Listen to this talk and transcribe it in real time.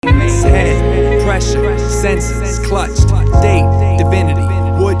head, pressure, senses, clutched, date, divinity,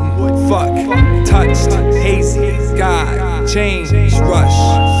 wouldn't, fuck, touched, hazy, God, change,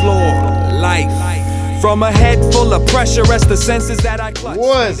 rush, floor, life. From a head full of pressure, rest the senses that I clutch.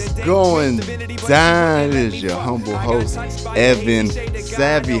 What's going down? It is your humble host, Evan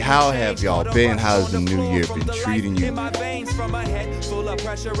Savvy. How have y'all been? How's the new year been treating you?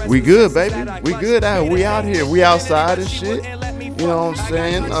 We good, baby. We good out here. We out here. We outside and shit. You know what I'm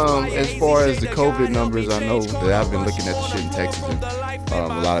saying? As far as the COVID numbers, I know that I've been looking at the shit in Texas, and a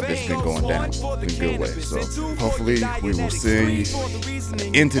lot of it's been going down in a good way. So hopefully we will see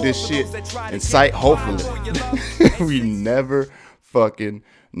into this shit in sight. Hopefully. We never fucking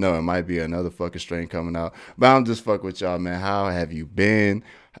know. It might be another fucking strain coming out. But I'm just fucking with y'all, man. How have you been?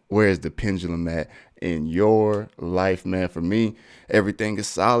 Where's the pendulum at in your life, man? For me, everything is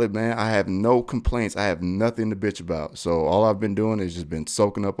solid, man. I have no complaints. I have nothing to bitch about. So all I've been doing is just been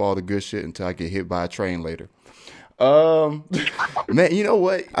soaking up all the good shit until I get hit by a train later. Man, you know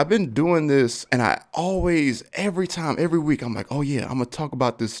what? I've been doing this, and I always, every week, I'm like, oh yeah, I'm gonna talk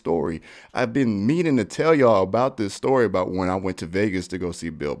about this story. I've been meaning to tell y'all about this story about when I went to Vegas to go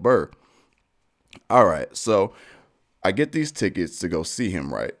see Bill Burr. All right, so I get these tickets to go see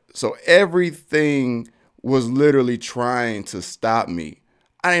him, right? So everything was literally trying to stop me.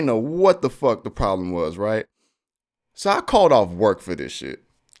 I didn't know what the fuck the problem was, right? So I called off work for this shit.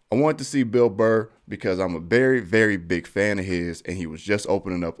 I wanted to see Bill Burr because I'm a very, very big fan of his, and he was just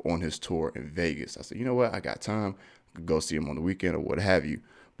opening up on his tour in Vegas. I said, you know what? I got time. I could go see him on the weekend or what have you.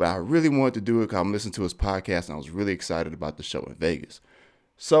 But I really wanted to do it because I'm listening to his podcast, and I was really excited about the show in Vegas.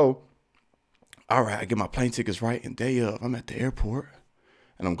 So, all right, I get my plane tickets right, and day of, I'm at the airport.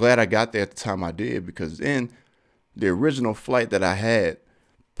 And I'm glad I got there at the time I did, because then the original flight that I had,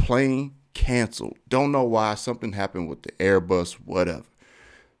 plane canceled. Don't know why. Something happened with the Airbus, whatever.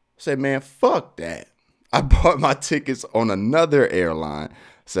 Said, man, fuck that. I bought my tickets on another airline.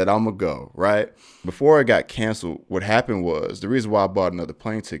 Said, I'm going to go, right? Before it got canceled, what happened was, the reason why I bought another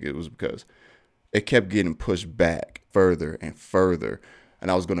plane ticket was because it kept getting pushed back further and further. And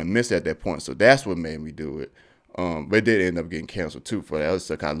I was going to miss it at that point. So that's what made me do it. But it did end up getting canceled too for that.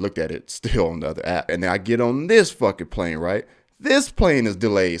 So I looked at it still on the other app. And then I get on this fucking plane, right? This plane is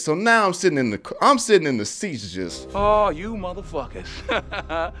delayed. So now I'm sitting in the seats just. Oh, you motherfuckers.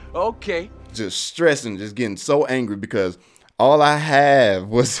 Okay. Just stressing, just getting so angry because all I have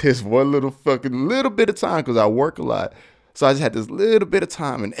was this one little bit of time because I work a lot. So I just had this little bit of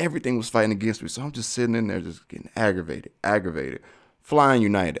time and everything was fighting against me. So I'm just sitting in there just getting aggravated. Flying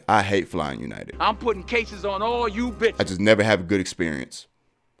United. I hate flying United. I'm putting cases on all you bitches. I just never have a good experience.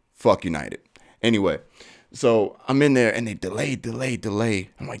 Fuck United. Anyway, so I'm in there and they delay.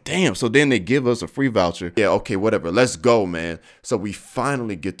 I'm like, damn. So then they give us a free voucher. Yeah, okay, whatever. Let's go, man. So we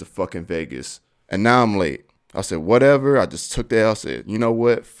finally get to fucking Vegas. And now I'm late. I said, whatever. I just took that. I said, you know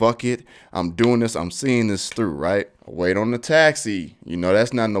what? Fuck it. I'm doing this. I'm seeing this through, right? I wait on the taxi. You know,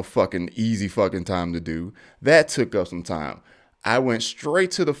 that's not no fucking easy fucking time to do. That took up some time. I went straight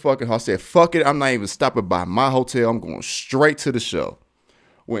to the fucking hotel. I said, fuck it. I'm not even stopping by my hotel. I'm going straight to the show.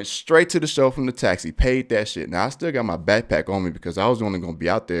 Went straight to the show from the taxi. Paid that shit. Now, I still got my backpack on me because I was only going to be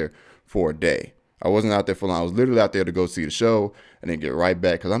out there for a day. I wasn't out there for long. I was literally out there to go see the show and then get right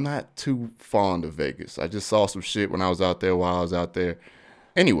back because I'm not too fond of Vegas. I just saw some shit when I was out there while I was out there.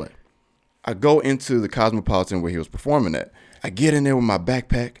 Anyway, I go into the Cosmopolitan where he was performing at. I get in there with my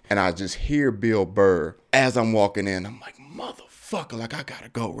backpack and I just hear Bill Burr as I'm walking in. I'm like, motherfucker, like I gotta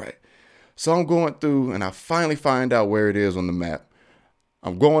go, right? So I'm going through and I finally find out where it is on the map.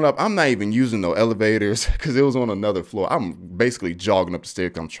 I'm going up. I'm not even using no elevators because it was on another floor. I'm basically jogging up the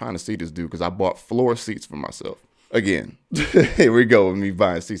stairs. I'm trying to see this dude because I bought floor seats for myself. Again, here we go with me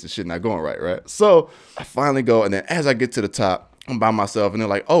buying seats and shit not going right? So I finally go, and then as I get to the top, I'm by myself, and they're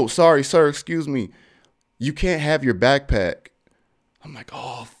like, oh, sorry, sir, excuse me. You can't have your backpack. I'm like,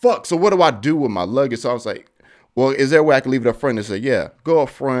 oh, fuck. So what do I do with my luggage? So I was like, well, is there a way I can leave it up front? They said, yeah, go up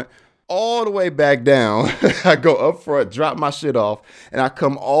front. All the way back down. I go up front, drop my shit off, and I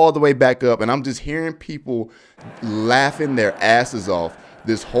come all the way back up, and I'm just hearing people laughing their asses off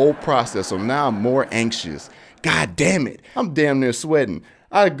this whole process. So now I'm more anxious. God damn it. I'm damn near sweating.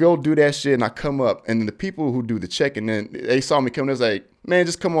 I go do that shit, and I come up, and the people who do the check-in, then they saw me coming, they was like, man,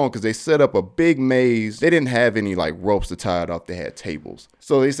 just come on, because they set up a big maze. They didn't have any, like, ropes to tie it off. They had tables.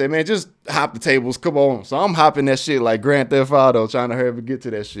 So they said, man, just hop the tables. Come on. So I'm hopping that shit like Grand Theft Auto, trying to hurry up and get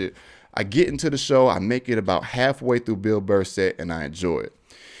to that shit. I get into the show. I make it about halfway through Bill Burr's set, and I enjoy it.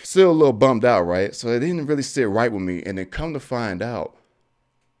 Still a little bummed out, right? So it didn't really sit right with me. And then come to find out,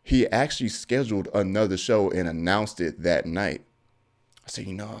 he actually scheduled another show and announced it that night. said,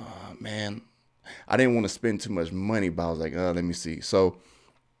 man, I didn't want to spend too much money, but I was like, let me see. So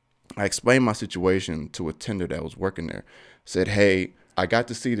I explained my situation to a tender that was working there. Said, hey, I got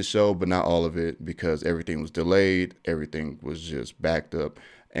to see the show, but not all of it because everything was delayed. Everything was just backed up.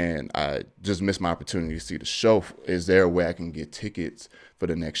 And I just missed my opportunity to see the show. Is there a way I can get tickets for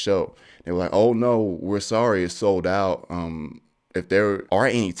the next show? They were like, oh, no, we're sorry. It's sold out. If there are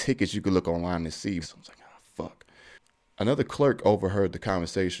any tickets, you could look online and see. So I was like, fuck. Another clerk overheard the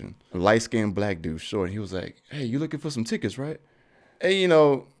conversation. A light-skinned black dude, short. He was like, hey, you looking for some tickets, right?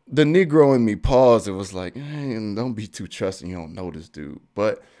 And, the Negro in me paused. It was like, hey, don't be too trusting. You don't know this dude.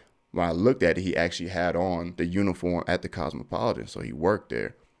 But when I looked at it, he actually had on the uniform at the Cosmopolitan. So he worked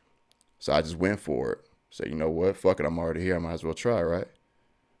there. So I just went for it. Said, you know what? Fuck it. I'm already here. I might as well try, right?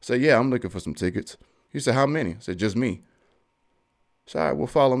 I said, yeah, I'm looking for some tickets. He said, how many? I said, just me. I said, all right, well,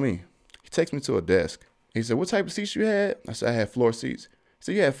 follow me. He takes me to a desk. He said, what type of seats you had? I said, I had floor seats. He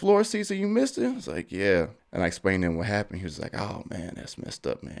said, you had floor seats and you missed it? I was like, yeah. And I explained to him what happened. He was like, oh, man, that's messed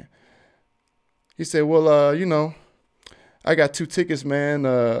up, man. He said, well, I got 2 tickets, man.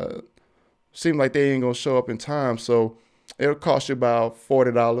 Seemed like they ain't going to show up in time, so it'll cost you about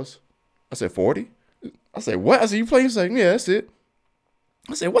 $40. I said, 40? I said, what? I said, you playing? He's like, yeah, that's it.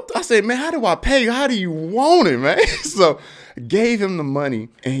 I said, what? I said, man, how do I pay you? How do you want it, man? So I gave him the money,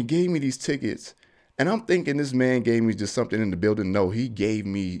 and he gave me these tickets. And I'm thinking this man gave me just something in the building. No, he gave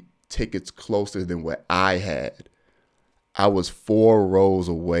me tickets closer than what I had. I was 4 rows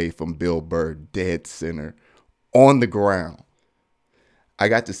away from Bill Burr, dead center, on the ground. I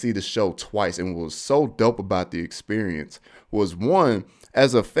got to see the show twice, and what was so dope about the experience was, one,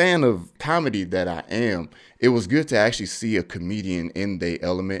 as a fan of comedy that I am, it was good to actually see a comedian in their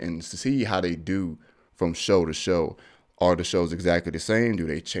element and to see how they do from show to show. Are the shows exactly the same? Do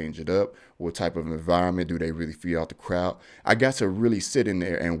they change it up? What type of environment do they really feed out the crowd? I got to really sit in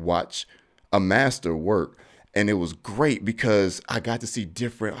there and watch a master work. And it was great because I got to see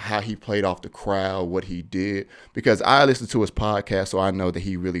different how he played off the crowd, what he did. Because I listened to his podcast, so I know that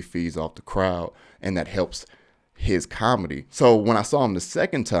he really feeds off the crowd and that helps his comedy. So when I saw him the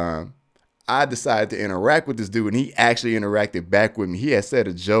second time, I decided to interact with this dude, and he actually interacted back with me. He had said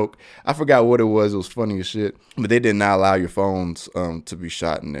a joke. I forgot what it was. It was funny as shit. But they did not allow your phones to be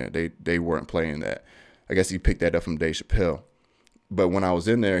shot in there. They weren't playing that. I guess he picked that up from Dave Chappelle. But when I was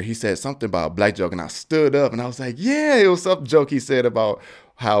in there, he said something about a black joke, and I stood up, and I was like, yeah, it was some joke he said about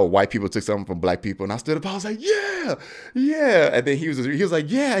how white people took something from black people, and I stood up, I was like, yeah. And then he was like,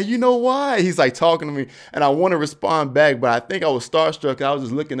 yeah, you know why? He's like talking to me, and I want to respond back, but I think I was starstruck, and I was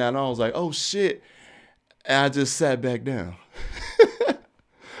just looking at him, and I was like, oh, shit. And I just sat back down.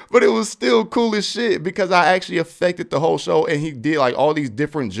 But it was still cool as shit because I actually affected the whole show, and he did like all these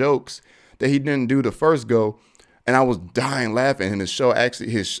different jokes that he didn't do the first go. And I was dying laughing, and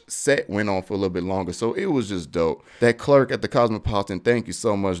his set went on for a little bit longer. So it was just dope. That clerk at the Cosmopolitan, thank you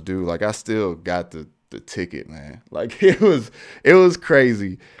so much, dude. Like, I still got the ticket, man. Like, it was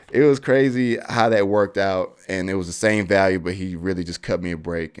crazy. It was crazy how that worked out. And it was the same value, but he really just cut me a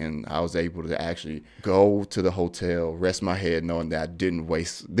break. And I was able to actually go to the hotel, rest my head, knowing that I didn't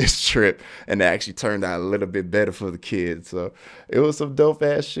waste this trip. And it actually turned out a little bit better for the kids. So it was some dope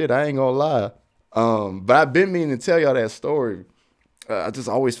ass shit. I ain't gonna lie. But I've been meaning to tell y'all that story. I just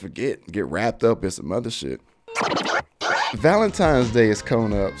always forget, get wrapped up in some other shit. Valentine's Day is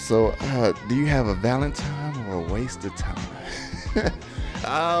coming up. So, do you have a Valentine or a waste of time?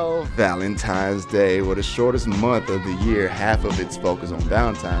 Oh, Valentine's Day, well, the shortest month of the year, half of it's focused on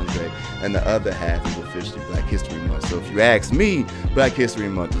Valentine's Day, and the other half is officially Black History Month. So if you ask me, Black History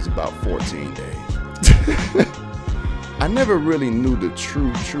Month is about 14 days. I never really knew the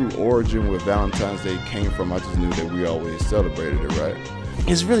true origin where Valentine's Day came from. I just knew that we always celebrated it, right?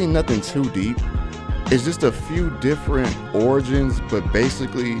 It's really nothing too deep. It's just a few different origins, but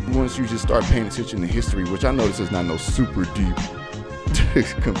basically, once you just start paying attention to history, which I know this is not no super deep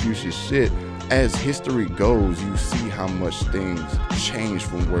Confucius shit, as history goes, you see how much things change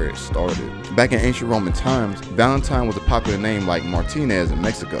from where it started. Back in ancient Roman times, Valentine was a popular name like Martinez in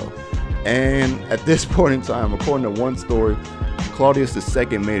Mexico. And at this point in time, according to one story, Claudius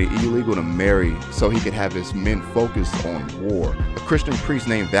II made it illegal to marry so he could have his men focused on war. A Christian priest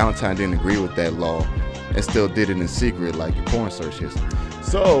named Valentine didn't agree with that law and still did it in secret like your porn search history.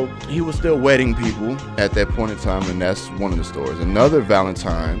 So he was still wedding people at that point in time, and that's one of the stories. Another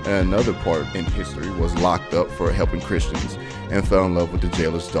Valentine, and another part in history, was locked up for helping Christians and fell in love with the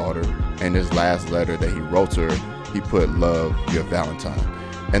jailer's daughter. And his last letter that he wrote to her, he put, "Love, your Valentine."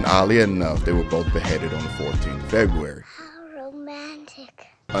 And oddly enough, they were both beheaded on the 14th of February. How romantic.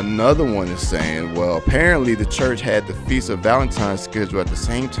 Another one is saying, well, apparently the church had the Feast of Valentine's scheduled at the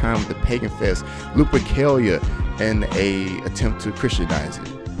same time with the pagan fest Lupercalia in a attempt to Christianize it.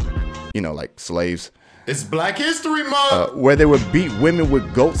 You know, like slaves. It's Black History Month. Where they would beat women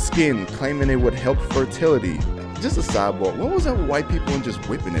with goat skin, claiming it would help fertility. Just a sidebar. What was that with white people and just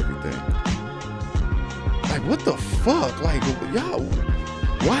whipping everything? Like, what the fuck? Like, y'all,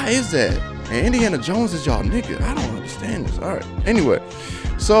 why is that? And Indiana Jones is y'all nigga. I don't understand this. All right. Anyway,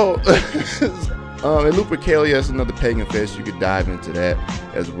 so in Lupercalia, that's another pagan fest. You could dive into that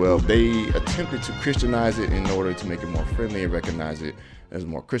as well. They attempted to Christianize it in order to make it more friendly and recognize it as a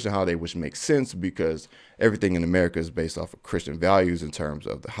more Christian holiday, which makes sense because everything in America is based off of Christian values in terms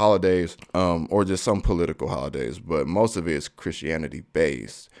of the holidays, or just some political holidays, but most of it is Christianity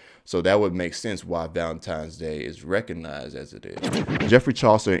based. So that would make sense why Valentine's Day is recognized as it is. Geoffrey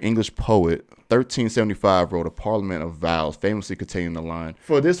Chaucer, an English poet, 1375, wrote a Parliament of Vows, famously containing the line,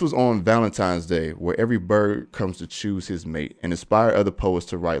 "For this was on Valentine's Day, where every bird comes to choose his mate," and inspired other poets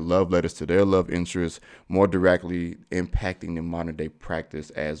to write love letters to their love interests, more directly impacting the modern day practice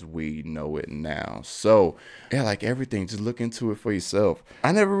as we know it now. So, yeah, like everything, just look into it for yourself.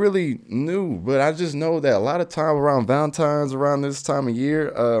 I never really knew, but I just know that a lot of time around Valentine's, around this time of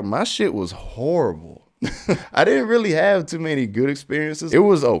year, my shit was horrible. I didn't really have too many good experiences. It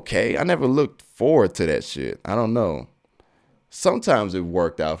was okay. I never looked forward to that shit. I don't know. Sometimes it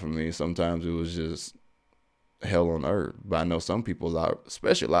worked out for me. Sometimes it was just hell on earth. But I know some people,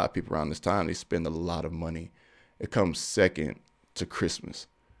 especially a lot of people around this time, they spend a lot of money. It comes second to Christmas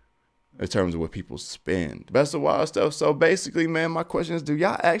in terms of what people spend. Best of wild stuff. So basically, man, my question is, do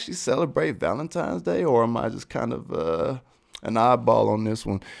y'all actually celebrate Valentine's Day, or am I just kind of an oddball on this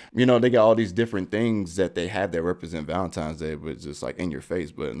one? You know, they got all these different things that they have that represent Valentine's Day, but it's just like in your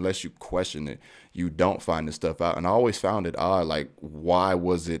face. But unless you question it, you don't find this stuff out. And I always found it odd, like, why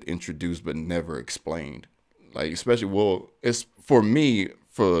was it introduced but never explained? Like, especially, well, it's for me,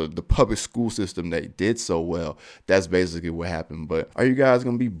 for the public school system that did so well, that's basically what happened. But are you guys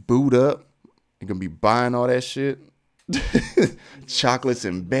gonna be booed up? You gonna be buying all that shit? Chocolates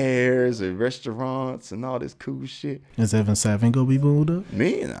and bears and restaurants and all this cool shit. Is Evan Savin gonna be booed up?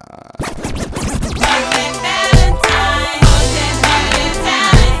 Me? Nah.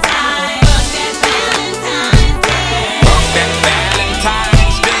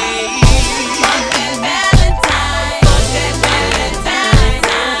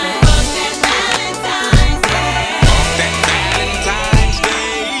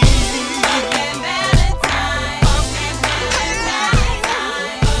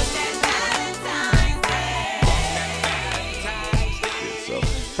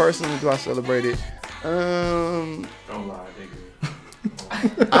 Personally, do I celebrate it? Don't lie,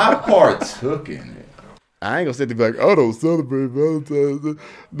 nigga. I partook in it. I ain't gonna sit there and be like, I don't celebrate Valentine's Day.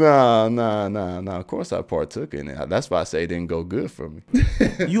 Nah. Of course I partook in it. That's why I say it didn't go good for me.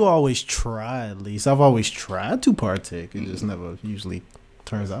 You always try, at least. I've always tried to partake. It just never usually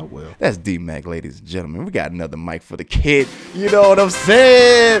turns out well. That's D-Mac, ladies and gentlemen. We got another mic for the kid. You know what I'm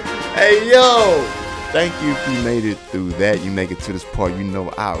saying? Hey, yo. Thank you if you made it through that. You make it to this part, you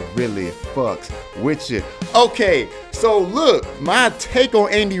know I really fucks with you. Okay, so look, my take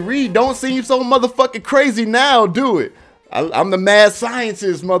on Andy Reid don't seem so motherfucking crazy now, do it? I'm the mad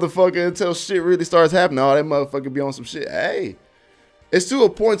scientist, motherfucker, until shit really starts happening. Oh, that motherfucker be on some shit. Hey, it's to a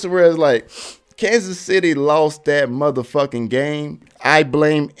point to where it's like, Kansas City lost that motherfucking game. I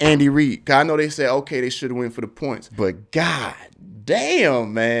blame Andy Reid. I know they said, okay, they should have went for the points, but God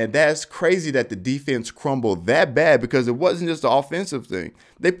damn, man, that's crazy that the defense crumbled that bad, because it wasn't just the offensive thing.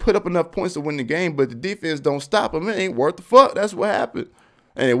 They put up enough points to win the game, but the defense don't stop them. It ain't worth the fuck. That's what happened.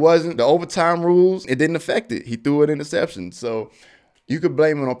 And it wasn't the overtime rules. It didn't affect it. He threw an interception. So you could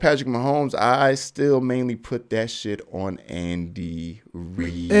blame it on Patrick Mahomes. I still mainly put that shit on Andy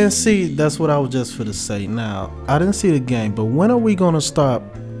Reid. And see, that's what I was just for to say. Now, I didn't see the game, but when are we going to stop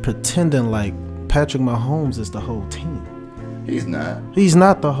pretending like Patrick Mahomes is the whole team? He's not. He's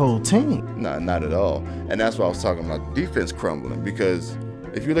not the whole team. No, not at all. And that's why I was talking about defense crumbling, because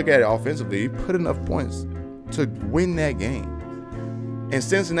if you look at it offensively, he put enough points to win that game. And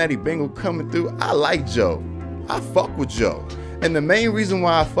Cincinnati Bengals coming through, I like Joe. I fuck with Joe. And the main reason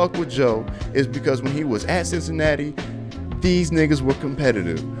why I fuck with Joe is because when he was at Cincinnati, these niggas were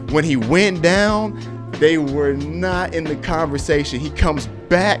competitive. When he went down, they were not in the conversation. He comes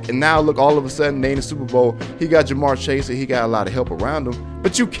back, and now look, all of a sudden, they in the Super Bowl. He got Jamar Chase, and he got a lot of help around him.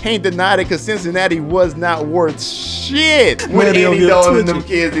 But you can't deny it, because Cincinnati was not worth shit when Andy Dalton and them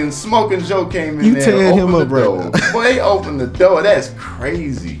kids and Smoking Joe came in there. Tearing him up right now. Boy, he opened the door. That's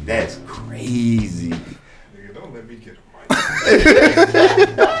crazy. That's crazy. Nigga, don't let me get a mic.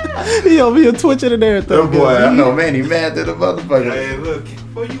 He over here twitching and everything. Oh boy, I know, man. He mad to the motherfucker. Hey, look,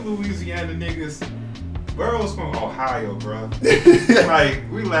 for you Louisiana niggas, Burrow's from Ohio, bro. Like,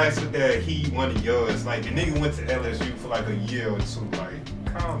 relax with that. He one of yours. Like, the nigga went to LSU for like a year or two. Like,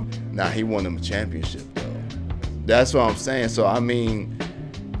 calm down. Nah, he won them a championship though. That's what I'm saying. So I mean,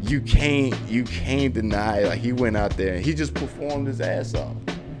 you can't deny, like, he went out there and he just performed his ass off.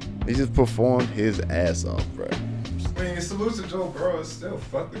 He just performed his ass off, bro. I mean, salute to Joe Burrow. It's still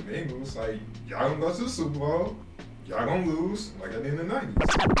fuck the Bengals. Like, y'all gonna go to the Super Bowl. Y'all gonna lose like I did in the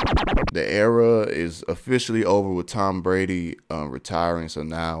 90s. The era is officially over with Tom Brady retiring, so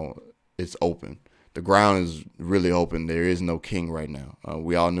now it's open. The ground is really open. There is no king right now.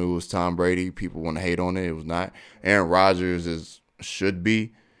 We all knew it was Tom Brady. People want to hate on it. It was not. Aaron Rodgers should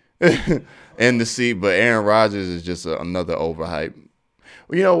be in the seat, but Aaron Rodgers is just another overhype.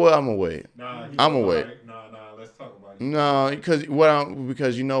 Well, you know what? I'm gonna wait. I'm gonna wait. Nah, let's talk about it. No,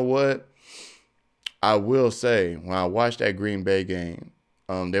 because you know what? I will say, when I watched that Green Bay game,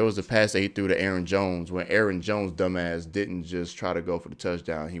 there was a pass that he threw to Aaron Jones when Aaron Jones' dumbass didn't just try to go for the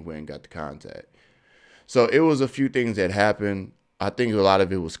touchdown. He went and got the contact. So it was a few things that happened. I think a lot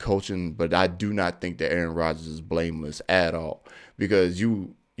of it was coaching, but I do not think that Aaron Rodgers is blameless at all, because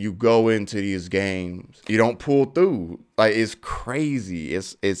you go into these games, you don't pull through. Like, it's crazy.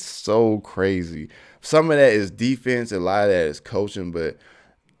 It's so crazy. Some of that is defense, a lot of that is coaching, but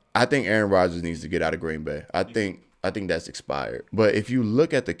I think Aaron Rodgers needs to get out of Green Bay. I think that's expired. But if you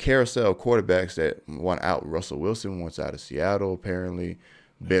look at the carousel of quarterbacks that went out, Russell Wilson wants out of Seattle, apparently.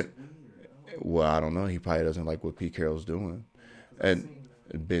 Well, I don't know. He probably doesn't like what Pete Carroll's doing. And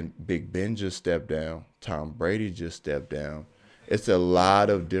Big Ben just stepped down. Tom Brady just stepped down. It's a lot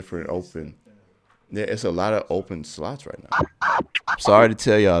of different open. Yeah, it's a lot of open slots right now. Sorry to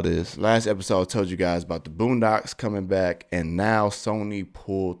tell y'all this. Last episode I told you guys about the Boondocks coming back, and now Sony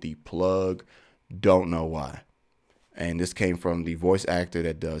pulled the plug. Don't know why. And this came from the voice actor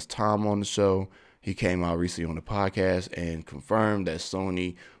that does Tom on the show. He came out recently on the podcast and confirmed that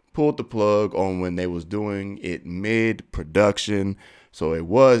Sony pulled the plug on when they was doing it mid-production. So it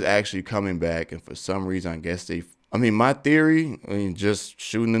was actually coming back, and for some reason, I guess my theory, just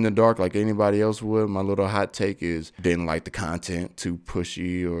shooting in the dark like anybody else would, my little hot take is didn't like the content, too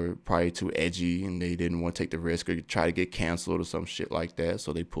pushy or probably too edgy, and they didn't want to take the risk or try to get canceled or some shit like that,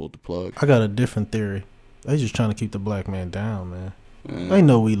 so they pulled the plug. I got a different theory. They just trying to keep the black man down, man. They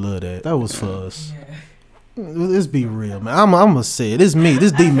know we love that. That was for us. Let's be real, man. I'm gonna say it. It's me.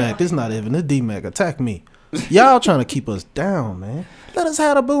 This D-Mac. This not Evan. This D-Mac. Attack me. Y'all trying to keep us down, man. Let us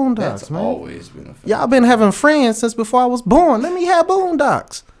have the Boondocks, That's man. always been a fact. Y'all been having friends since before I was born. Let me have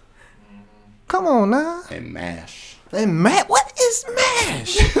Boondocks. Come on now. And MASH. And Matt, what is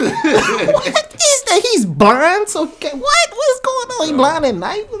MASH? What is that? He's blind? So what? What's going on? He blind at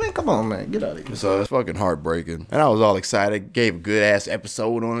night? Man, come on, man. Get out of here. So it's fucking heartbreaking. And I was all excited. Gave a good ass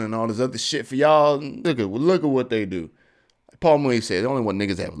episode on it and all this other shit for y'all. Look at what they do. Paul Mooney said, they only want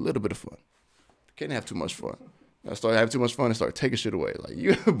niggas to have a little bit of fun. Can't have too much fun. I started having too much fun and start taking shit away. Like,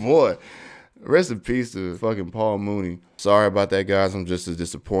 you, boy, rest in peace to fucking Paul Mooney. Sorry about that, guys. I'm just as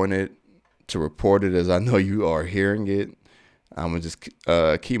disappointed to report it as I know you are hearing it. I'm going to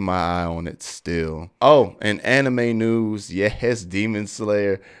just keep my eye on it still. Oh, and anime news. Yes, Demon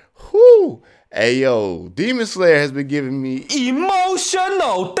Slayer. Whoo! Hey, yo, Demon Slayer has been giving me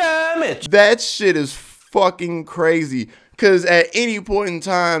emotional damage. That shit is fucking crazy. Because at any point in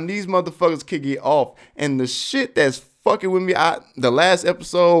time, these motherfuckers could get off. And the shit that's fucking with me, the last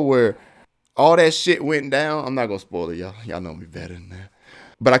episode where all that shit went down, I'm not going to spoil it, y'all. Y'all know me better than that.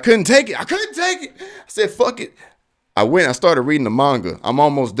 But I couldn't take it. I said, fuck it. I started reading the manga. I'm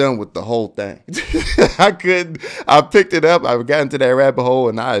almost done with the whole thing. I picked it up. I got into that rabbit hole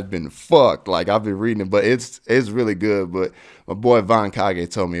and I've been fucked. Like, I've been reading it, but it's really good. But my boy Von Kage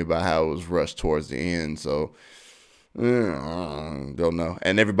told me about how it was rushed towards the end. So, don't know.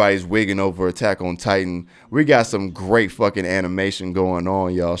 And everybody's wigging over Attack on Titan. We got some great fucking animation going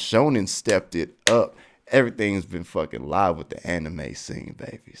on, y'all. Shonen stepped it up. Everything's been fucking live with the anime scene,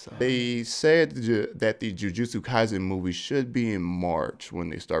 baby. So they said that the Jujutsu Kaisen movie should be in March when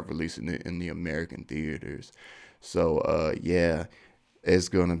they start releasing it in the American theaters. So, yeah, it's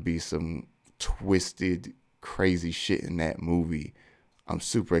going to be some twisted, crazy shit in that movie. I'm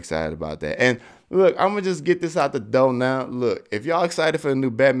super excited about that. And look, I'm going to just get this out the door now. Look, if y'all excited for the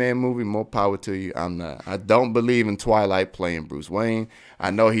new Batman movie, more power to you. I'm not. I don't believe in Twilight playing Bruce Wayne. I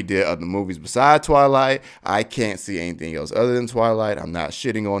know he did other movies besides Twilight. I can't see anything else other than Twilight. I'm not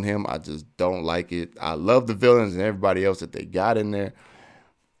shitting on him. I just don't like it. I love the villains and everybody else that they got in there.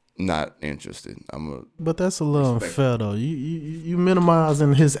 not interested. But that's a little unfair though. You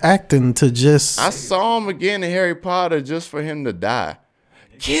minimizing his acting to just. I saw him again in Harry Potter just for him to die.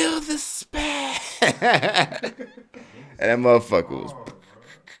 Kill the spell. And that motherfucker was.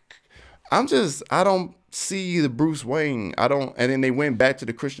 I don't see the Bruce Wayne. And then they went back to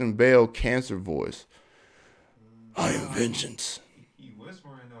the Christian Bale cancer voice. I am vengeance. He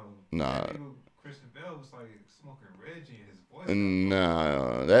whispering though. Nah. Christian Bale was like smoking Reggie in his voice.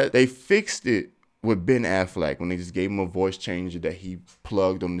 Nah, they fixed it with Ben Affleck when they just gave him a voice changer that he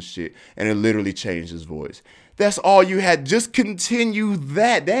plugged on the shit, and it literally changed his voice. That's all you had. Just continue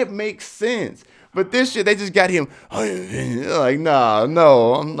that. That makes sense. But this shit, they just got him like, nah,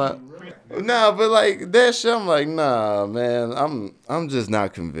 no, I'm not. Nah, but like that shit, I'm like, nah, man, I'm just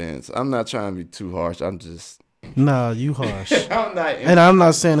not convinced. I'm not trying to be too harsh. I'm just. Nah, you harsh. I'm not. And I'm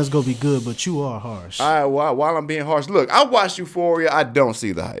not saying it's gonna be good, but you are harsh. All right, while I'm being harsh, look, I watched Euphoria. I don't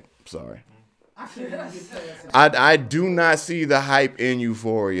see the hype. Sorry. I do not see the hype in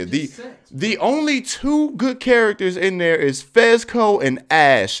Euphoria. The only two good characters in there is Fezco and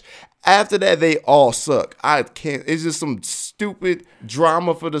Ash. After that, they all suck. I can't. It's just some stupid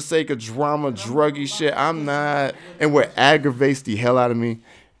drama for the sake of drama, druggy shit. I'm not. And what aggravates the hell out of me.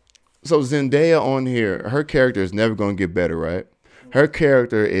 So Zendaya on here, her character is never going to get better, right? Her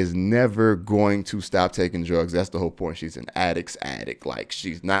character is never going to stop taking drugs. That's the whole point. She's an addict's addict. Like,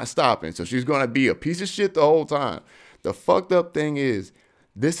 she's not stopping. So she's going to be a piece of shit the whole time. The fucked up thing is,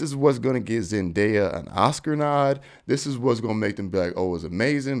 this is what's going to get Zendaya an Oscar nod. This is what's going to make them be like, oh, it's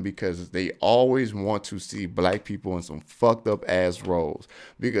amazing, because they always want to see black people in some fucked up ass roles.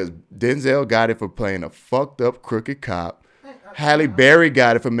 Because Denzel got it for playing a fucked up crooked cop. Halle Berry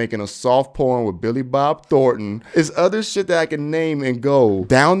got it for making a soft porn with Billy Bob Thornton. There's other shit that I can name and go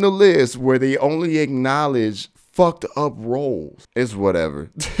down the list where they only acknowledge fucked up roles. It's whatever.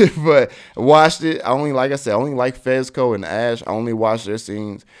 But watched it. I only like Fezco and Ash. I only watched their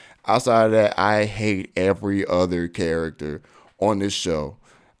scenes. Outside of that, I hate every other character on this show.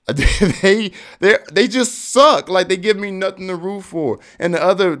 They just suck. Like, they give me nothing to root for. And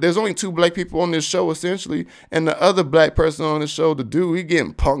there's only two black people on this show essentially, and the other black person on the show, the dude, he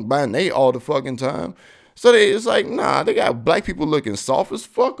getting punked by Nate all the fucking time. So it's like, nah, they got black people looking soft as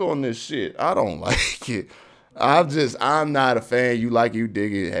fuck on this shit. I don't like it. I'm not a fan. You like it, you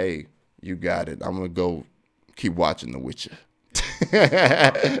dig it. Hey, you got it. I'm gonna go keep watching The Witcher.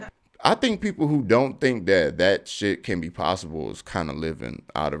 I think people who don't think that shit can be possible is kind of living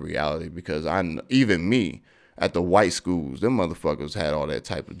out of reality, because even me at the white schools, them motherfuckers had all that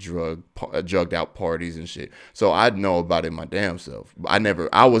type of drugged out parties and shit. So I know about it my damn self.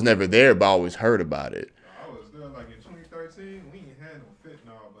 I was never there, but I always heard about it. I was there like in 2013. We ain't had no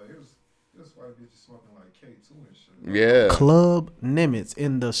fentanyl, but it was white bitches smoking like K2 and shit. Yeah. Club Nimitz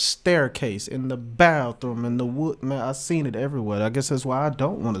in the staircase, in the bathroom, in the wood. Man, I seen it everywhere. I guess that's why I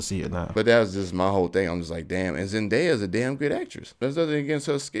don't want to see it now. But that was just my whole thing. I'm just like, damn. And Zendaya's a damn good actress. There's nothing against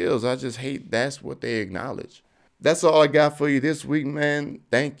her skills. I just hate that's what they acknowledge. That's all I got for you this week, man.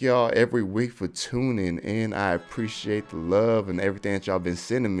 Thank y'all every week for tuning in. I appreciate the love and everything that y'all been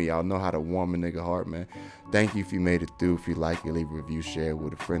sending me. Y'all know how to warm a nigga heart, man. Thank you if you made it through. If you like it, leave a review, share it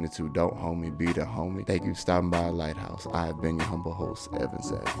with a friend or two. Don't homie, be the homie. Thank you for stopping by Lighthouse. I have been your humble host, Evan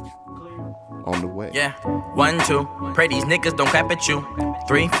Savage. On the way. Yeah, 1, 2, pray these niggas don't clap at you.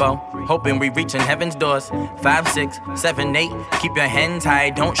 3, 4, hoping we reaching heaven's doors. 5, 6, 7, 8, keep your hands high,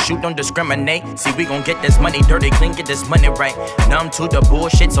 don't shoot, don't discriminate. See, we gon' get this money dirty, clean, get this money right. Numb to the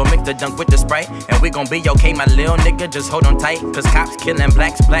bullshit, so mix the dunk with the Sprite. And we gon' be okay, my little nigga, just hold on tight. Cause cops killing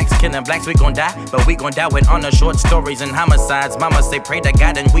blacks, blacks killing blacks, we gon' die. But we gon' die with honor, short stories and homicides. Mama say pray to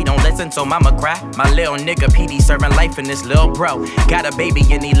God and we don't listen, so mama cry. My little nigga PD serving life in this little bro. Got a baby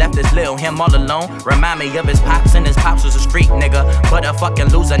and he left this little him all alone. Remind me of his pops, and his pops was a street nigga. But a fucking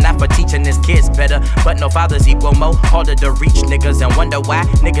loser, not for teaching his kids better. But no fathers equal more, harder to reach niggas. And wonder why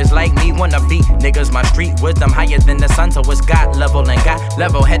niggas like me wanna be niggas. My street wisdom higher than the sun, so it's God level. And got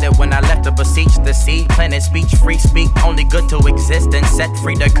level headed when I left to beseech the seed. Planet speech, free speak, only good to exist. And set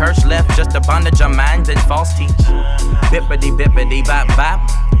free the curse left, just a bondage of minds and false teach. Bippity bippity bop bop.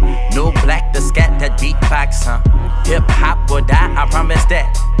 New black, the scat that beatbox, huh? Hip hop will die, I promise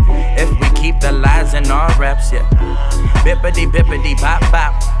that. If we keep the lies in our raps, yeah. Bippity bippity bop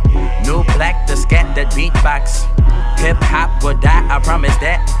bop. New black, the scat that beatbox. Hip hop will die, I promise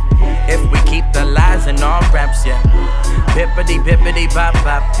that. If we keep the lies in our raps, yeah. Bippity bippity bop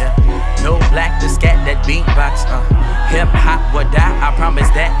bop, yeah. No black, the scat that beatbox, Hip hop will die, I promise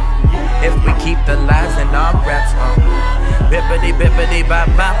that. If we keep the lies in our raps, Bippity bippity bop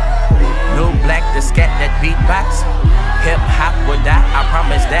bop. New black to scat that beatbox. Hip hop will die, I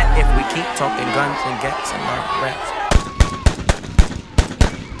promise that if we keep talking guns and gats and raps.